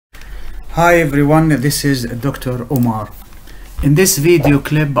Hi everyone, this is Dr. Omar. In this video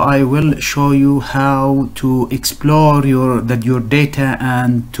clip I will show you how to explore your data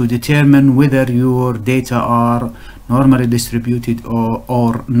and to determine whether your data are normally distributed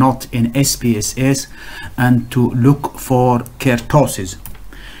or not in SPSS, and to look for kurtosis.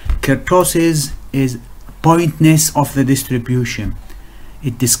 Kurtosis is pointiness of the distribution.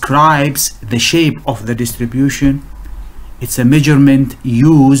 It describes the shape of the distribution. It's a measurement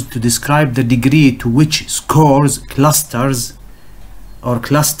used to describe the degree to which scores cluster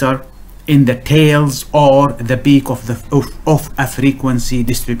in the tails or the peak of a frequency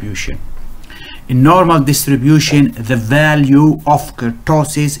distribution. In normal distribution, the value of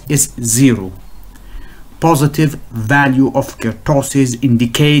kurtosis is 0. Positive value of kurtosis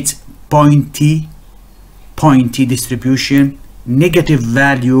indicates pointy distribution. Negative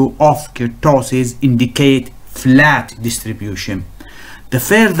value of kurtosis indicate flat distribution. The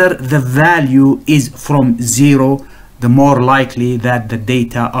further the value is from 0, the more likely that the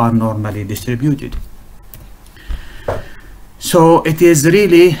data are normally distributed. So it is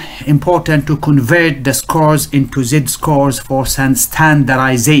really important to convert the scores into z-scores for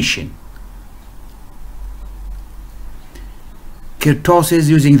standardization. Kurtosis,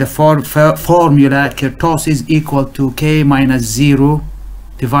 using the formula, kurtosis equal to k minus 0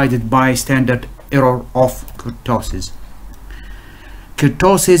 divided by standard error of kurtosis.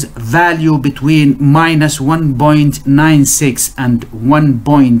 Kurtosis value between minus 1.96 and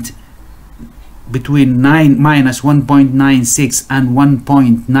minus 1.96 and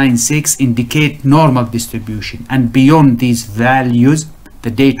 1.96 indicate normal distribution, and beyond these values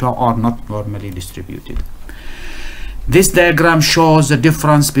the data are not normally distributed. This diagram shows the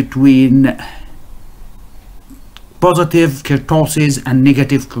difference between positive kurtosis and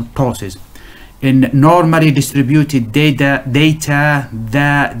negative kurtosis. In normally distributed data,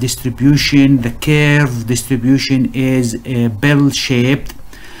 the distribution, the curve distribution is bell-shaped,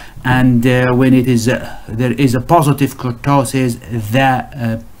 and when it is there is a positive kurtosis,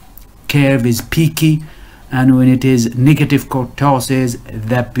 the curve is peaky, and when it is negative kurtosis,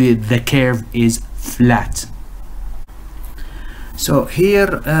 the curve is flat. So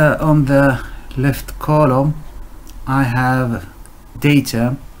here on the left column I have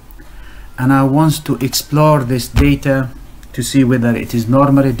data, and I want to explore this data to see whether it is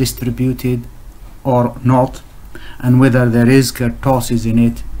normally distributed or not, and whether there is kurtosis in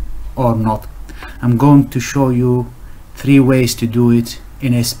it or not. I'm going to show you 3 ways to do it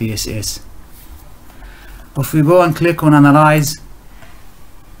in SPSS. If we go and click on Analyze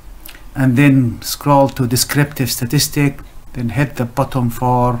and then scroll to Descriptive Statistic, then hit the button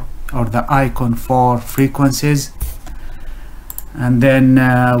for, or the icon for, frequencies, and then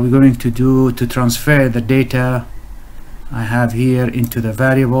we're going to transfer the data I have here into the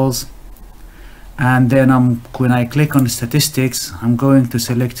variables. And then when I click on statistics, I'm going to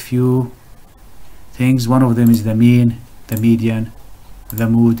select few things. One of them is the mean, the median, the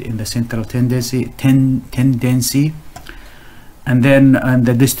mood in the central tendency, and then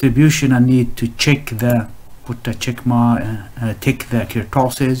the distribution I need to check put a check mark, tick the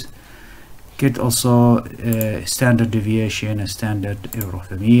kurtosis, get also standard deviation, a standard error of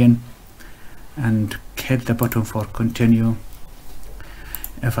the mean, and hit the button for continue.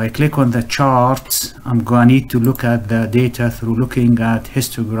 If I click on the charts, I'm going to need to look at the data through looking at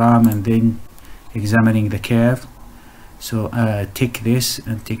histogram and then examining the curve. So tick this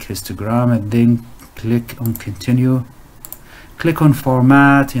and tick histogram, and then click on continue. Click on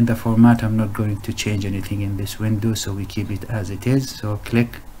format. In the format, I'm not going to change anything in this window, so we keep it as it is. So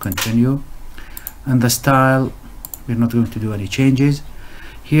click continue. And the style, we're not going to do any changes.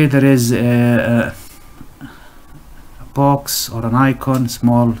 Here there is a box or an icon,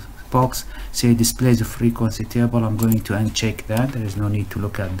 small box, say displays a frequency table. I'm going to uncheck that. There is no need to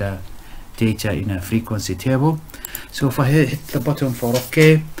look at the data in a frequency table. So if I hit the button for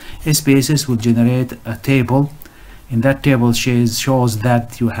OK, SPSS will generate a table. In that table shows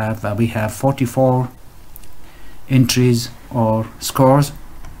that we have 44 entries or scores.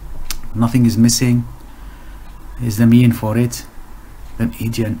 Nothing is missing. Is the mean for it, the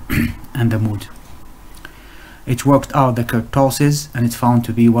median, and the mood. It worked out the kurtosis, and it's found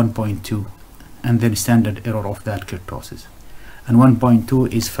to be 1.2, and then standard error of that kurtosis. And 1.2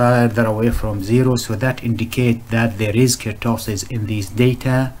 is further away from 0, so that indicates that there is kurtosis in these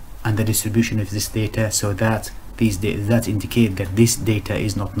data and the distribution of this data, so that indicate that this data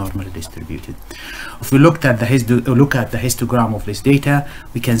is not normally distributed. If we look at the histogram of this data,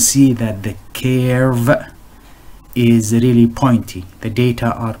 we can see that the curve is really pointy. The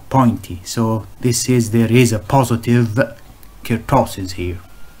data are pointy, so there is a positive kurtosis here.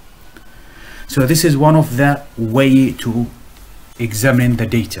 So this is one of the way to examine the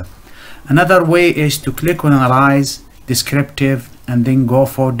data. Another way is to click on Analyze, Descriptive, and then go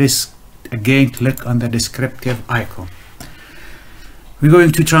for this. Again, click on the descriptive icon. We're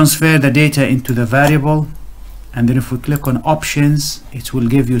going to transfer the data into the variable, and then if we click on options, it will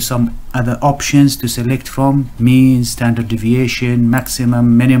give you some other options to select from: mean, standard deviation,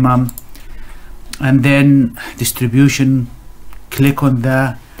 maximum, minimum, and then distribution. Click on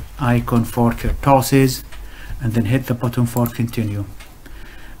the icon for kurtosis and then hit the button for continue.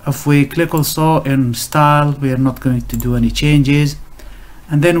 If we click also in style, we are not going to do any changes,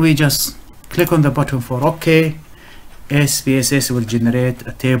 and then we just click on the button for OK. Spss will generate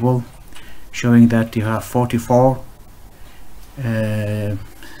a table showing that you have 44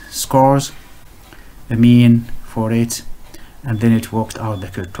 scores, the mean for it, and then it worked out the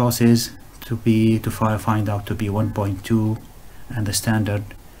kurtosis to find out to be 1.2, and the standard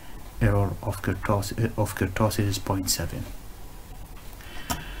error of kurtosis is 0.7.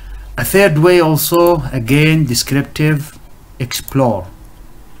 A third way also, again, descriptive, explore.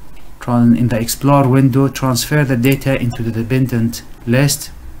 In the explore window, transfer the data into the dependent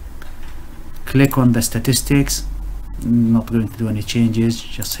list. Click on the statistics. Not going to do any changes,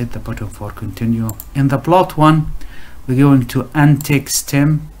 just hit the button for continue. In the plot one, we're going to untick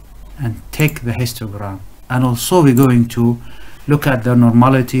stem and tick the histogram, and also we're going to look at the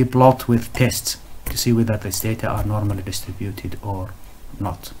normality plot with tests to see whether this data are normally distributed or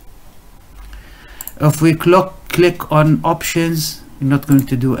not. If we click on options, we're not going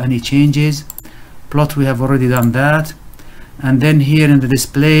to do any changes. Plot, we have already done that. And then here in the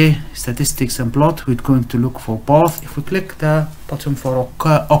display, statistics and plot, we're going to look for both. If we click the button for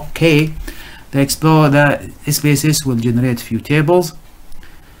OK, the Spss will generate a few tables.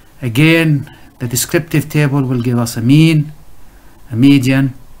 Again, the descriptive table will give us a mean, a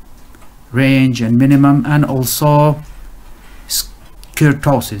median, range, and minimum, and also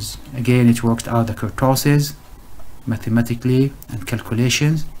kurtosis. Again, it worked out the kurtosis mathematically and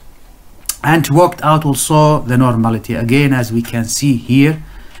calculations, and worked out also the normality. Again, as we can see here,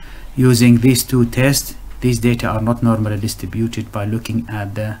 using these two tests, these data are not normally distributed by looking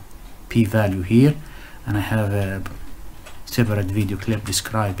at the p-value here, and I have a separate video clip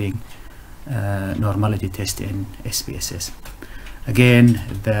describing normality test in Spss. Again,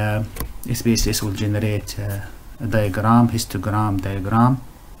 the Spss will generate a diagram, histogram diagram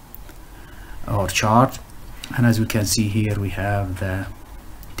or chart, and as we can see here, we have the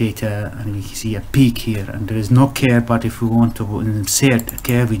data, and we see a peak here, and there is no curve. But if we want to insert a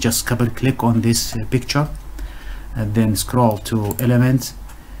curve, we just click on this picture and then scroll to elements,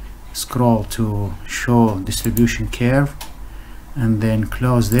 scroll to show distribution curve, and then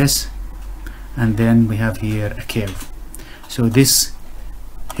close this, and then we have here a curve. So this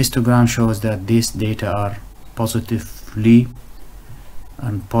histogram shows that these data are positively,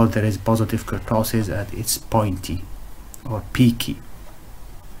 and there is positive kurtosis at its pointy or peaky.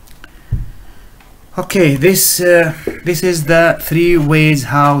 Okay, this is the 3 ways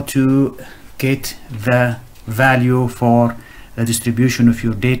how to get the value for the distribution of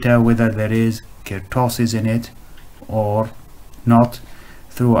your data, whether there is kurtosis in it or not,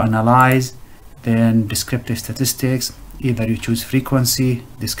 through analyze, then descriptive statistics. Either you choose frequency,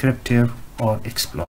 descriptive, or explore.